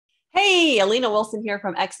Hey, Alina Wilson here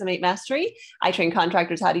from Xactimate Mastery. I train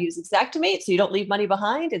contractors how to use Xactimate so you don't leave money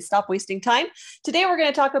behind and stop wasting time. Today, we're going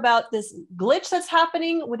to talk about this glitch that's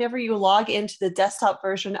happening whenever you log into the desktop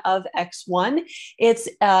version of X1. It's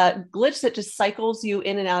a glitch that just cycles you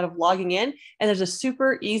in and out of logging in, and there's a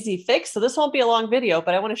super easy fix. So this won't be a long video,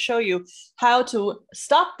 but I want to show you how to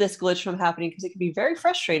stop this glitch from happening because it can be very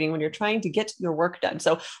frustrating when you're trying to get your work done.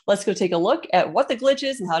 So let's go take a look at what the glitch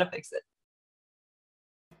is and how to fix it.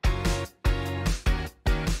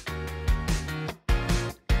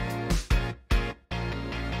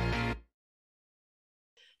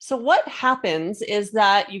 So what happens is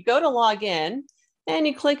that you go to log in and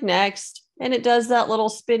you click next, and it does that little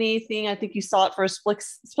spinny thing. I think you saw it for a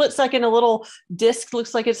split second. A little disc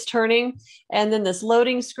looks like it's turning, and then this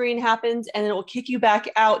loading screen happens, and it will kick you back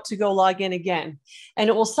out to go log in again. And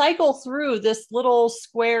it will cycle through this little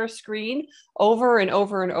square screen over and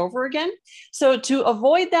over and over again. So to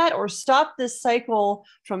avoid that or stop this cycle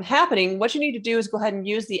from happening, what you need to do is go ahead and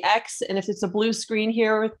use the X. And if it's a blue screen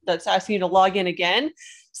here that's asking you to log in again,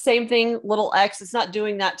 same thing, little X. It's not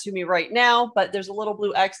doing that to me right now, but there's a little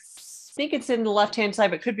blue X. I think it's in the left-hand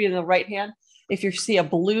side, but could be in the right hand. If you see a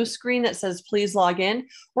blue screen that says, please log in,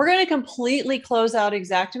 we're going to completely close out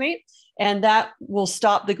Xactimate, and that will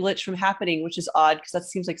stop the glitch from happening, which is odd because that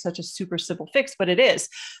seems like such a super simple fix, but it is.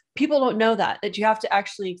 People don't know that you have to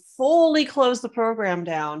actually fully close the program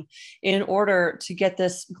down in order to get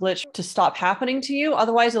this glitch to stop happening to you.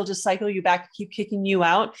 Otherwise, it'll just cycle you back, keep kicking you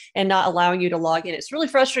out and not allowing you to log in. It's really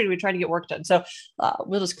frustrating when you're trying to get work done. So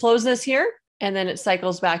we'll just close this here. And then it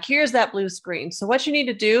cycles back. Here's that blue screen. So what you need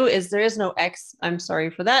to do is there is no X. I'm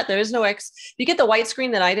sorry for that. There is no X. If you get the white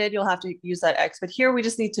screen that I did, you'll have to use that X. But here we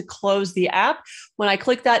just need to close the app. When I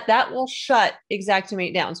click that, that will shut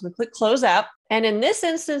Xactimate down. So we click close app. And in this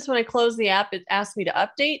instance, when I close the app, it asks me to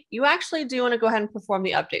update. You actually do want to go ahead and perform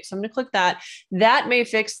the update. So I'm going to click that. That may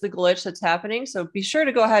fix the glitch that's happening. So be sure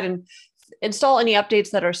to go ahead and install any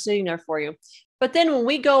updates that are sitting there for you. But then when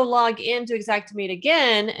we go log into Xactimate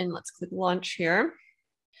again, and let's click launch here.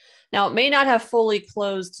 Now it may not have fully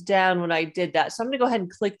closed down when I did that. So I'm gonna go ahead and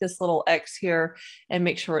click this little X here and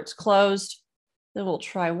make sure it's closed. Then we'll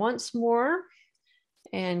try once more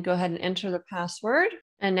and go ahead and enter the password.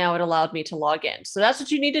 And now it allowed me to log in. So that's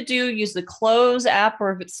what you need to do. Use the close app,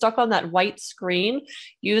 or if it's stuck on that white screen,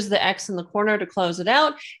 use the X in the corner to close it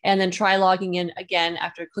out, and then try logging in again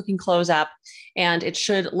after clicking close app, and it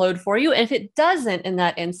should load for you. And if it doesn't in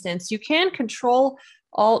that instance, you can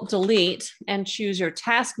Control-Alt-Delete and choose your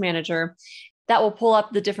task manager. That will pull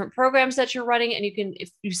up the different programs that you're running. And you can, if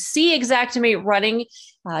you see Xactimate running,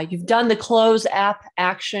 you've done the close app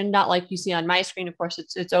action, not like you see on my screen, of course,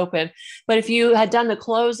 it's open. But if you had done the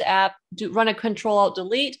close app, run a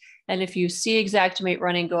Control-Alt-Delete. And if you see Xactimate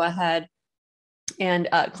running, go ahead and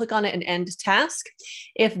click on it and end task.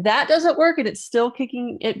 If that doesn't work and it's still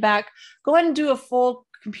kicking it back, go ahead and do a full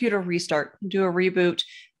computer restart, do a reboot,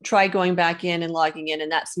 try going back in and logging in,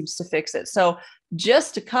 and that seems to fix it. So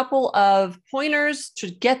just a couple of pointers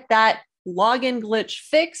to get that login glitch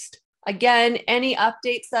fixed. Again, any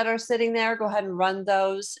updates that are sitting there, go ahead and run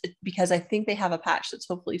those because I think they have a patch that's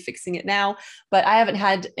hopefully fixing it now, but I haven't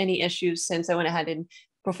had any issues since I went ahead and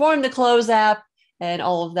performed the close app and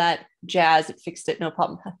all of that jazz. It fixed it, no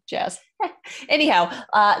problem, jazz. Anyhow,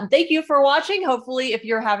 thank you for watching. Hopefully, if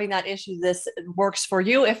you're having that issue, this works for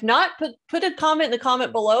you. If not, put a comment in the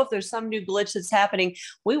comment below if there's some new glitch that's happening.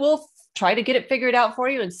 We will try to get it figured out for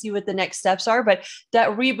you and see what the next steps are. But that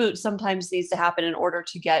reboot sometimes needs to happen in order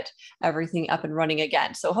to get everything up and running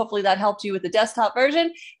again. So hopefully that helped you with the desktop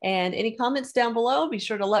version. And any comments down below, be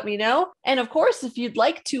sure to let me know. And of course, if you'd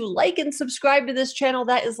like to like and subscribe to this channel,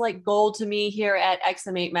 that is like gold to me here at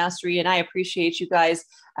Xactimate Mastery. And I appreciate you guys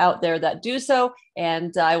out there that do so.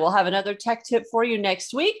 And I will have another tech tip for you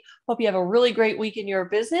next week. Hope you have a really great week in your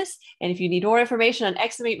business. And if you need more information on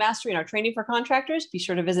Xactimate Mastery and our training for contractors, be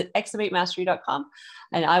sure to visit xactimatemastery.com.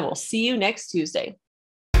 And I will see you next Tuesday.